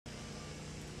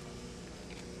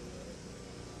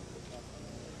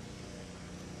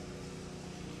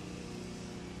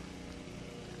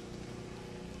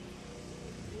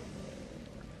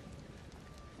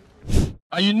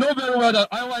And you know very well that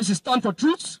IYC stand for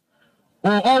truth,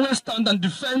 or always stand and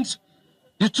defend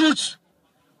the truth.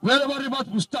 Wherever Rivers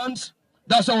people stand,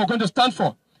 that's what we're going to stand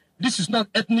for. This is not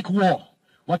ethnic war.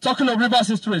 We're talking of Rivers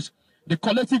history, the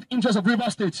collective interest of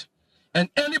Rivers State. And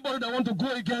anybody that wants to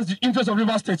go against the interest of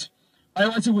Rivers State,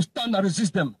 IYC will stand and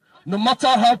resist them, no matter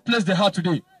how placed they are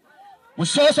today. We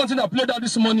saw something that played out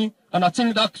this morning, and I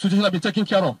think that situation has been taken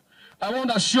care of. I want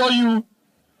to assure you,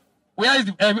 where is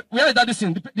that this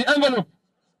thing? The envelope.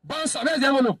 Bouncer, where is the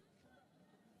envelope?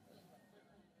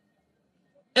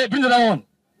 Hey, bring that one.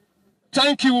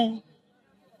 Thank you.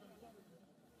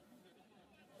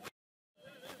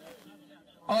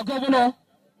 Our governor.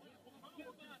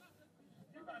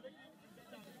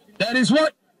 That is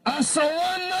what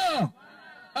Asawana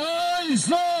is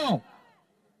now.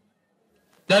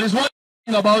 That is what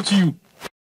about you.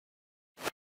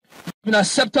 You've been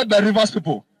accepted by Rivers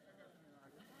people.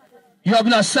 You have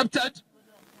been accepted.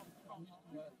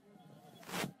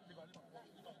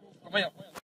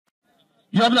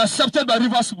 You have been accepted by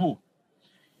Rivers people.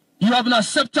 You have been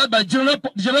accepted by general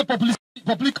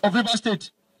public of Rivers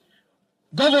State.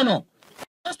 Governor,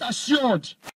 rest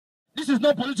assured, this is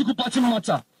not political party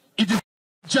matter. It is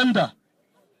gender.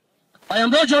 I am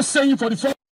not just saying for the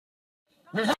first.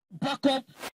 We have to back up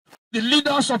the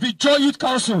leaders of the Joy Youth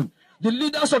Council, the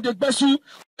leaders of the Besu,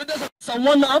 leaders of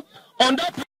Sawana. On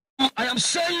that point, I am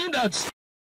saying that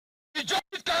the Joy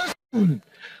Youth Council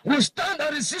will stand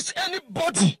and resist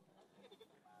anybody.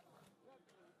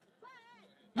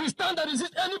 We stand and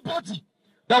resist anybody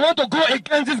that want to go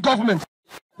against this government.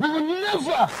 We will never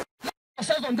let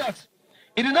ourselves on that.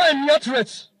 It is not a mere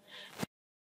threat.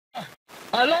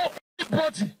 Allow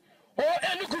anybody or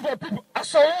any group of people,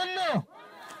 Asawana,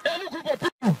 any group of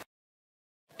people,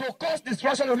 to cause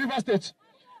destruction of Rivers State.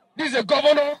 This is a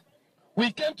governor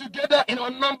we came together in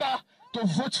our number to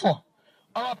vote for.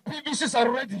 Our PVCs are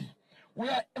ready. We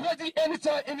are ready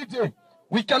anytime, any day.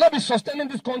 We cannot be sustaining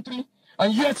this country,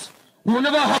 and yet we will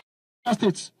never have Rivers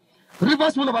State.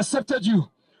 Rivers will have accepted you.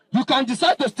 You can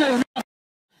decide to stay in Rivers.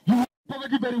 You will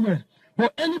probably very well.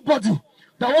 But anybody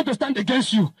that wants to stand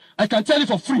against you, I can tell you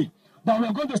for free that we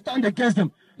are going to stand against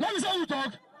them. Let me say you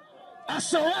talk.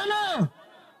 Asawana,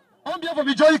 on behalf of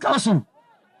the Joy Council,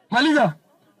 my leader,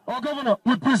 our governor,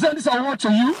 we present this award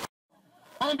to you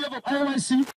on behalf of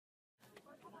IYC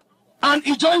and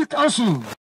the Joy Council.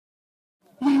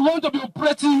 We want to be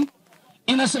operating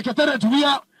in a secretariat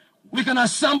where we can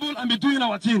assemble and be doing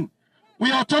our thing.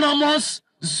 We are autonomous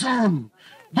zone.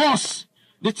 Boss,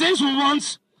 the things we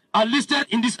want are listed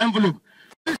in this envelope.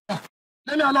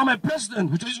 Let me allow my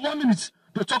president, which is 1 minute,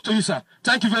 to talk to you, sir.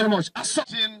 Thank you very much.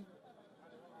 In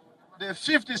the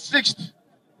 56th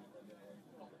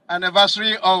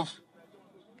anniversary of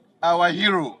our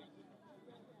hero,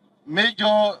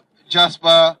 Major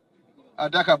Jasper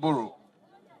Adakaboro.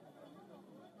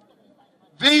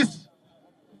 This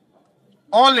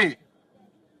only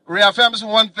reaffirms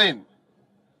one thing,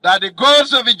 that the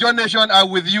goals of the John Nation are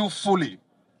with you fully.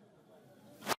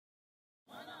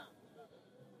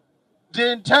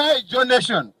 The entire John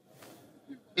Nation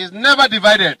is never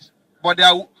divided, but they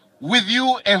are with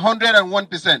you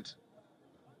 101%.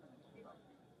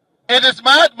 It is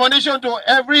my admonition to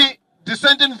every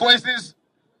dissenting voices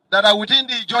that are within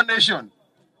the John Nation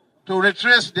to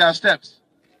retrace their steps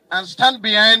and stand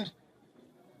behind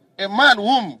a man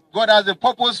whom God has a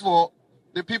purpose for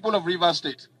the people of Rivers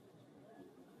State.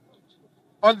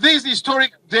 On this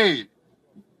historic day,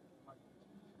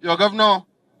 your governor,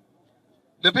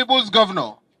 the people's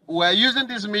governor, we are using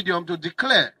this medium to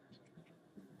declare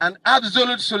an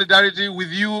absolute solidarity with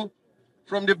you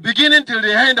from the beginning till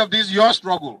the end of this your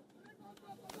struggle.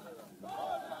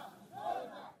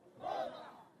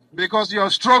 Because your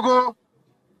struggle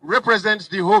represents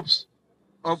the hopes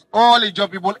of all Ijaw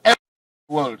people everywhere in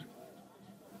the world.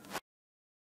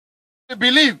 We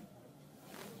believe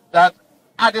that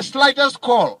at the slightest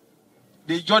call,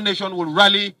 the Ijaw Nation will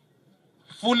rally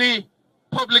fully,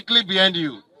 publicly behind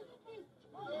you.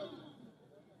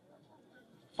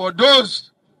 For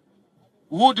those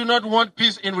who do not want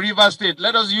peace in Rivers State,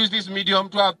 let us use this medium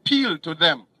to appeal to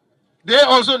them. They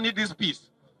also need this peace.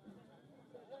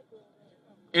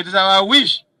 It is our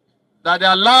wish that they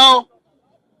allow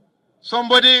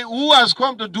somebody who has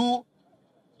come to do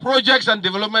projects and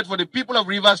development for the people of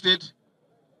Rivers State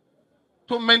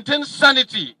to maintain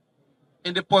sanity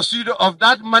in the pursuit of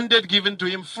that mandate given to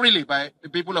him freely by the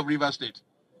people of Rivers State.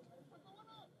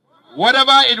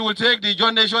 Whatever it will take the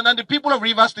John Nation and the people of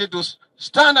Rivers State to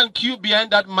stand and queue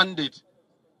behind that mandate,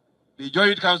 the Joy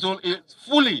Youth Council is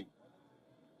fully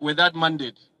with that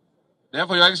mandate.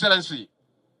 Therefore, Your Excellency,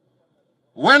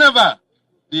 whenever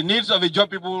the needs of the Ijaw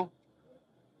people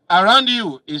around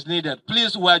you is needed.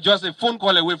 Please, we are just a phone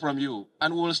call away from you,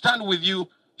 and we will stand with you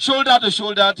shoulder to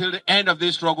shoulder till the end of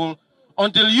this struggle,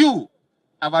 until you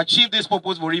have achieved this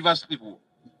purpose for Rivers people.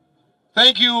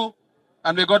 Thank you,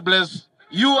 and may God bless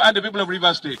you and the people of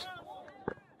Rivers State.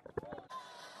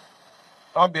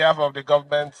 On behalf of the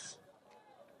government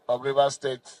of Rivers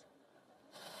State,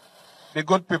 the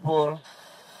good people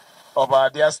of our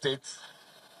dear state,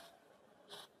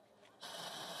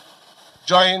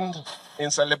 joined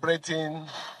in celebrating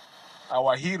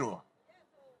our hero,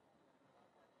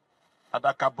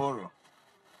 Adakaboro.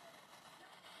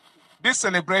 This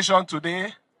celebration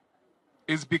today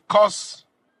is because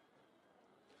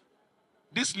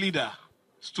this leader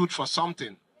stood for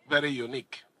something very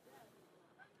unique.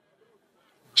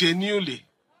 Genuinely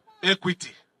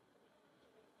equity,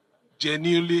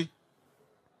 genuinely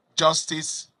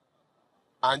justice,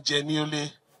 and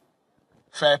genuinely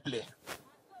fair play.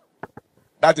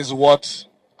 That is what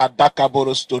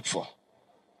Adakaboro stood for.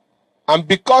 And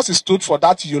because he stood for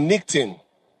that unique thing,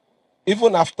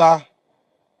 even after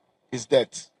his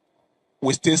death,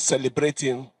 we still celebrate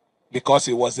him because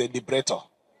he was a liberator.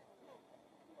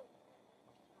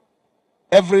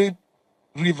 Every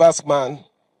Rivers man,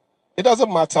 it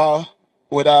doesn't matter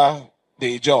whether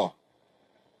the Ijaw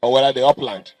or whether the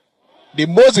upland. The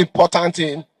most important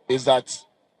thing is that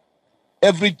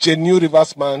every genuine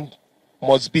Rivers man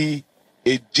must be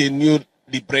a genuine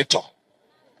liberator.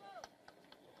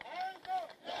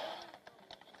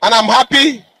 And I'm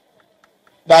happy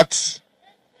that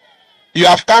you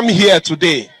have come here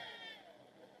today.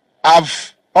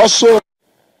 I've also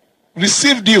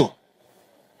received you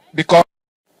because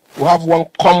we have one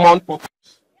common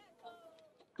purpose: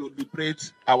 to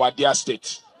liberate our dear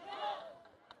state.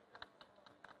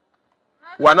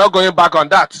 We're not going back on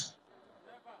that.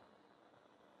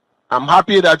 I'm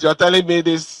happy that you're telling me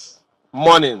this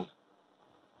morning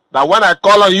that when I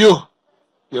call on you,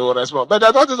 you will respond. But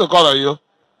there's nothing to call on you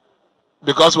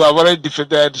because we have already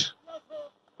defeated.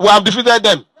 We have defeated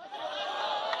them.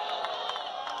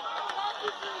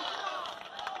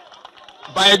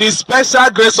 By the special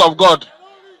grace of God,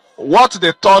 what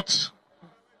they thought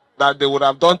that they would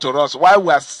have done to us while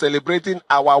we are celebrating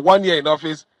our 1 year in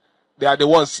office, they are the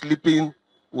ones sleeping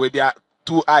with their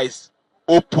 2 eyes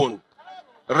open,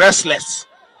 restless.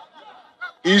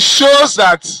 It shows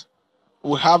that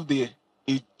we have the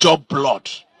Ijaw blood.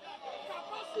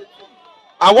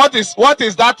 And what is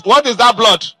that? What is that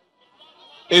blood?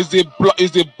 Is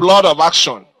the blood of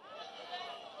action.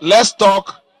 Let's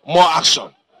talk more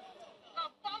action.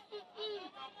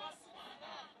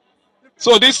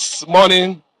 So this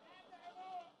morning,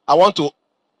 I want to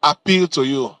appeal to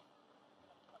you.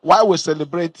 While we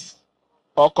celebrate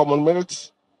or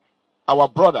commemorate our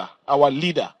brother, our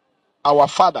leader, our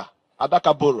father,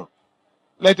 Adakaboro,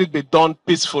 let it be done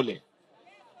peacefully.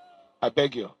 I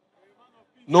beg you.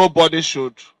 Nobody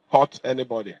should hurt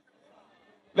anybody.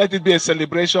 Let it be a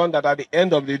celebration that at the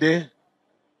end of the day,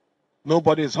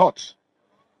 nobody is hurt.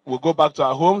 We'll go back to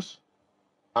our homes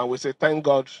and we say, thank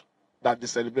God that the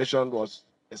celebration was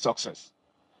a success.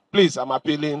 Please, I'm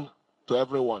appealing to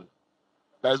everyone.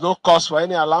 There is no cause for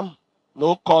any alarm.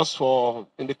 No cause for,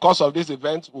 in the course of this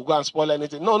event, we'll go and spoil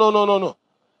anything. No.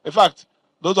 In fact,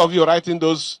 those of you writing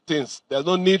those things, there's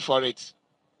no need for it.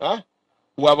 Huh?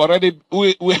 We have already,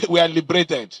 we are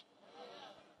liberated.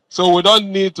 So we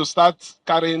don't need to start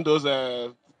carrying those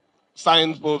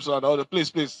sign posts and all the.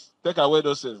 Please, take away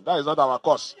those things. That is not our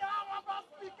cause.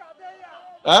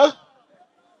 Huh?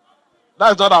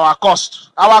 That is not our cost.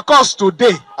 Our cost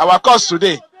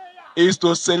today is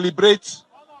to celebrate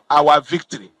our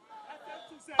victory.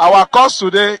 Our cause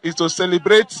today is to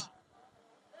celebrate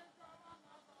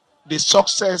the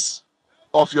success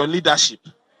of your leadership.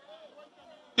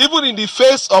 Even in the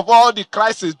face of all the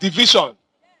crisis, division,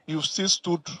 you still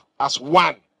stood as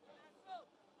one.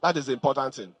 That is the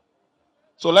important thing.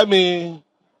 So let me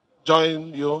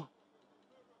join you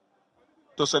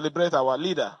to celebrate our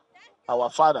leader, our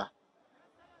father,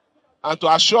 and to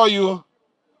assure you,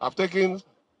 I've taken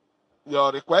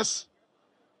your request.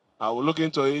 I will look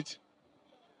into it.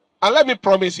 And let me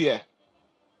promise here,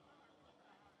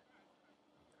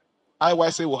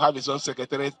 IYC will have its own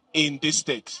secretariat in this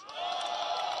state.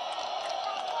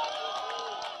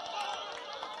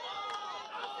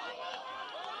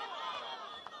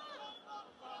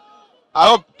 I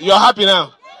hope you're happy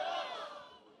now.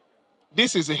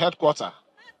 This is the headquarters.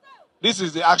 This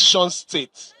is the action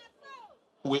state.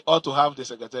 We ought to have the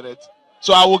secretariat.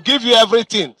 So I will give you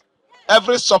everything,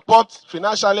 every support,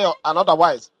 financially and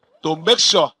otherwise, to make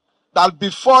sure that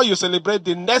before you celebrate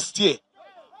the next year,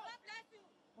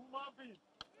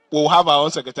 we'll have our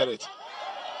own secretariat.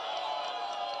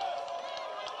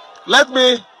 Let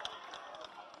me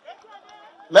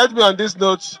on this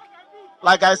note,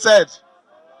 like I said,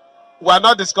 we are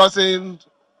not discussing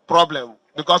problem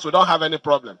because we don't have any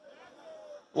problem.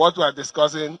 What we are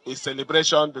discussing is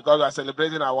celebration because we are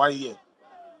celebrating our 1 year.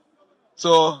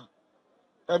 So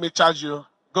let me charge you,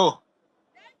 go.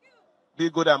 Be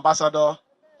good ambassador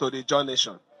to the John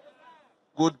Nation.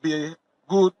 Be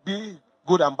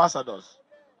good ambassadors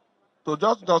to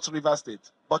not River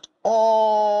State, but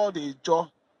all the Jaw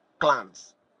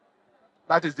clans.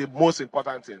 That is the most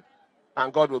important thing.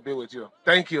 And God will be with you.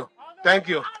 Thank you. Thank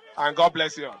you. And God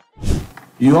bless you.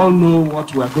 You all know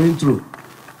what we are going through.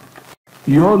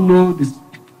 You all know the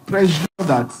pressure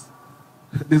that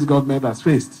this government has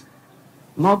faced,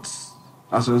 not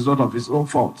as a result of its own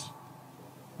fault.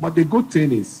 But the good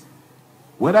thing is,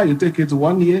 whether you take it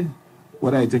 1 year,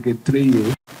 whether you take it 3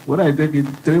 years, whether you take it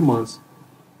 3 months,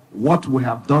 what we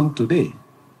have done today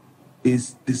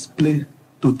is display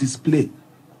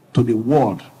to the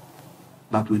world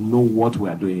that we know what we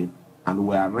are doing and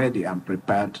we are ready and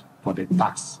prepared for the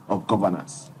task of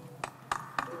governance.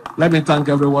 Let me thank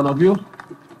every one of you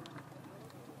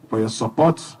for your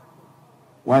support.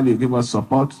 While you give us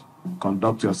support,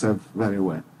 conduct yourself very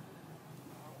well.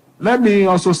 Let me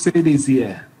also say this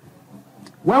here.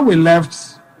 When we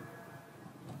left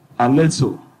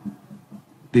Aleto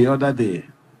the other day,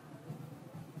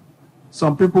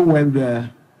 some people went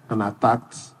there and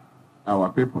attacked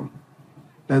our people.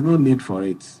 There's no need for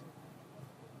it.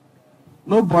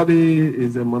 Nobody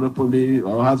is a monopoly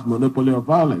or has monopoly of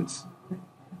violence.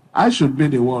 I should be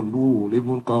the one who will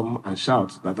even come and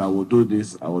shout that I will do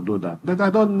this, I will do that. But I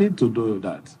don't need to do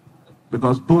that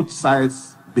because both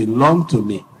sides belong to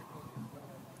me.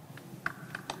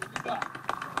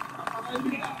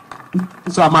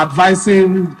 So I'm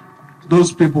advising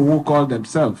those people who call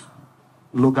themselves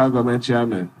local government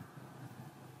chairmen.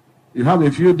 You have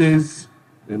a few days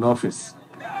in office.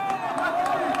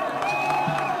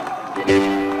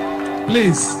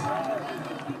 Please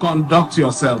conduct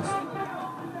yourself.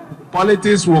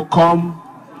 Politics will come,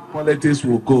 politics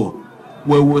will go.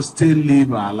 We will still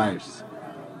live our lives.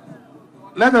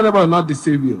 Let anybody not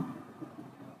deceive you.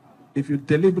 If you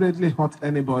deliberately hurt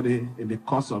anybody in the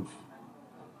course of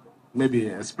maybe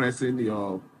expressing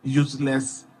your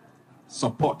useless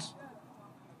support,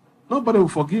 nobody will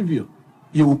forgive you.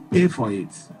 You will pay for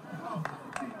it.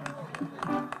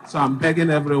 So I'm begging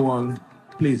everyone,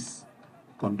 please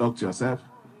conduct yourself.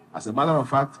 As a matter of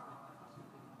fact,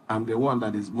 I'm the one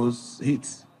that is most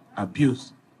hit,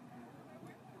 abused.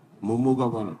 Mumu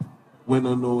governor, we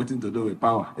don't know what to do with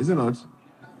power, is it not?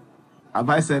 Have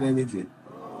I said anything?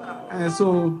 And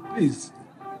so please,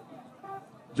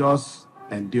 just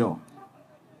endure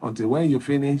until when you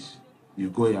finish, you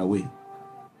go your way.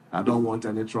 I don't want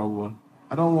any trouble.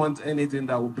 I don't want anything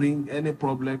that will bring any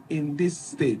problem in this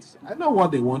state. I know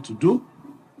what they want to do,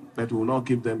 but we will not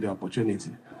give them the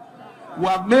opportunity. We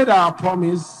have made our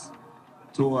promise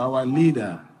to our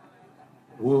leader,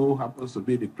 who happens to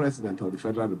be the president of the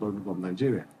Federal Republic of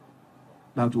Nigeria,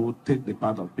 that we will take the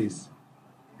path of peace.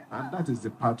 And that is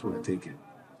the path we're taking.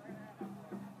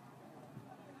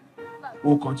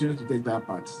 We'll continue to take that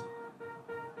path.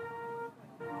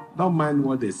 Don't mind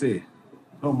what they say.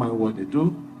 Don't mind what they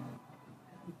do.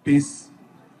 Peace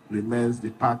remains the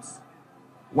path.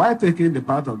 While taking the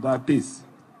path of that peace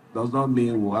does not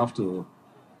mean we'll have to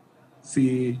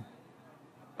see,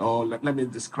 or let me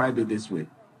describe it this way.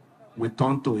 We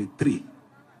turn to a tree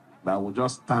that will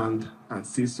just stand and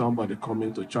see somebody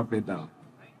coming to chop it down.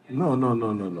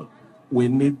 No. We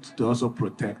need to also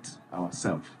protect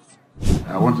ourselves.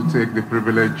 I want to take the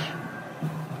privilege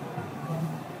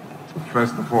to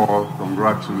first of all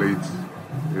congratulate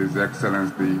His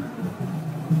Excellency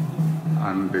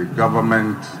and the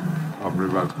government of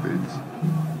River State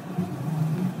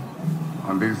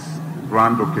on this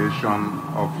grand occasion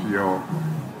of your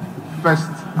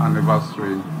first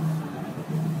anniversary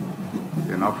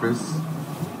in office.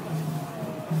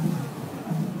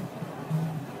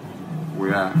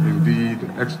 We are indeed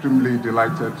extremely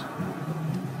delighted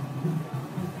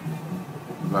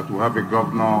that we have a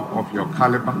governor of your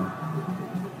caliber.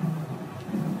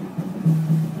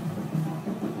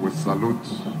 We salute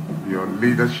your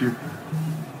leadership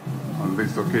on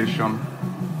this occasion.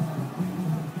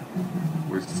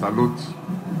 We salute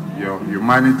your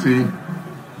humanity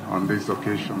on this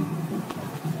occasion.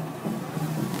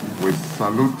 We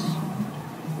salute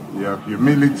your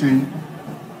humility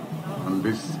on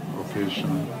this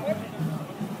occasion.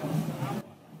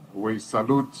 We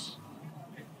salute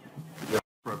your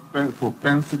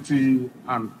propensity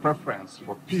and preference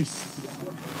for peace,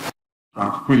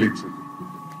 tranquility.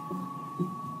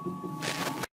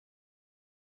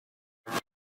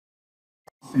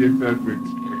 associated with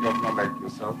a governor like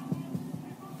yourself.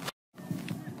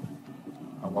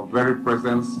 Our very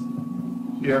presence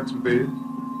here today,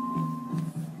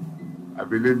 I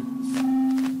believe,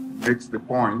 makes the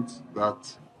point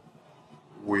that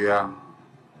we are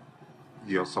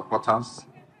your supporters.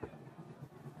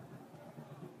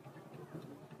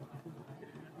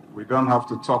 We don't have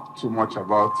to talk too much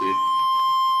about it.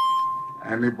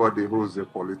 Anybody who's a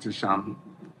politician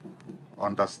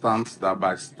understands that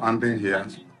by standing here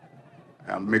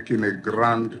and making a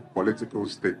grand political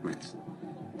statement,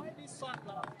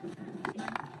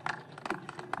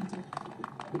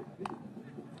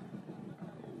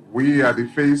 we are the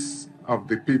face of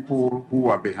the people who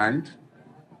are behind,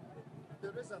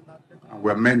 and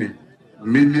we're many,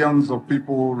 millions of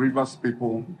people, Rivers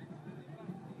people,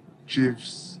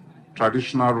 chiefs,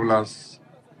 traditional rulers,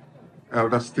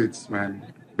 elder statesmen,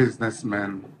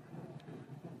 businessmen.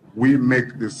 We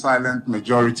make the silent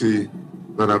majority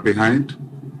that are behind,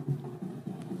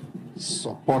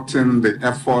 supporting the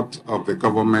effort of the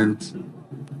government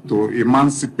to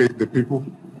emancipate the people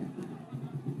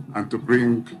and to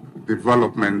bring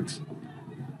development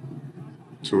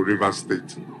to Rivers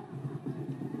State.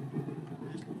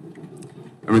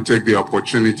 Let me take the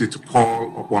opportunity to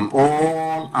call upon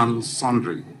all and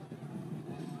sundry,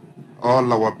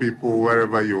 all our people,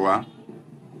 wherever you are,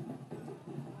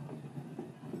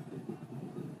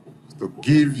 to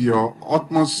give your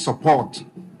utmost support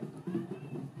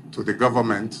to the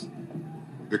government,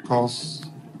 because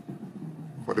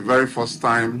for the very first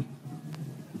time,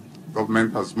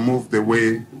 government has moved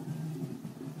away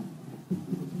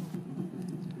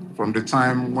from the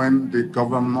time when the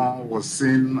governor was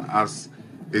seen as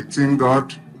a teen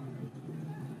god,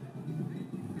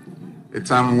 a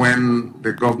time when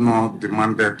the governor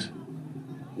demanded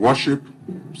worship,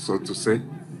 so to say,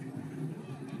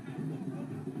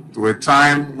 to a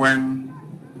time when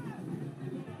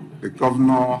the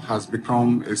governor has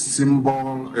become a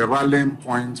symbol, a rallying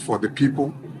point for the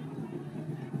people,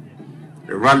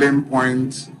 a rallying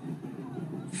point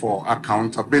for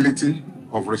accountability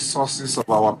of resources of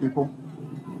our people,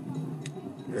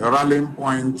 a rallying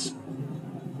point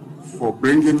for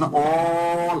bringing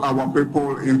all our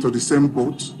people into the same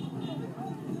boat.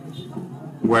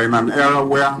 We're in an era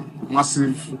where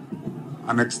massive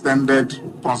and extended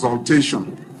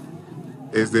consultation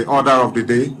is the order of the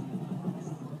day,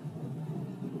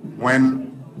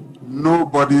 when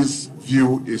nobody's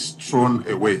view is thrown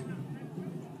away.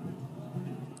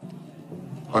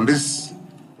 On this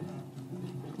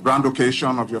grand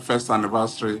occasion of your first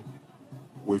anniversary,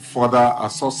 we further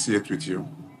associate with you,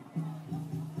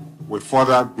 we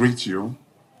further greet you,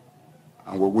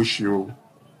 and we wish you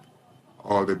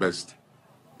all the best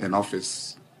in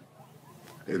office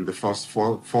in the first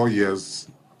four years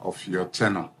of your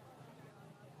tenure.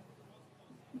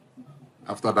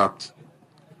 After that,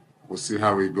 we'll see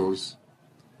how it goes.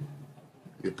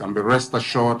 You can be rest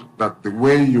assured that the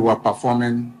way you are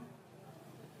performing,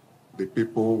 the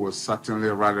people will certainly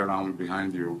rally around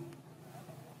behind you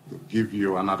to give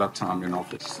you another term in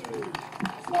office.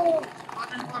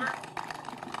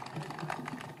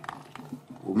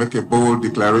 We'll make a bold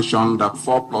declaration that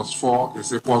 4 + 4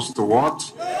 is equals to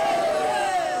what?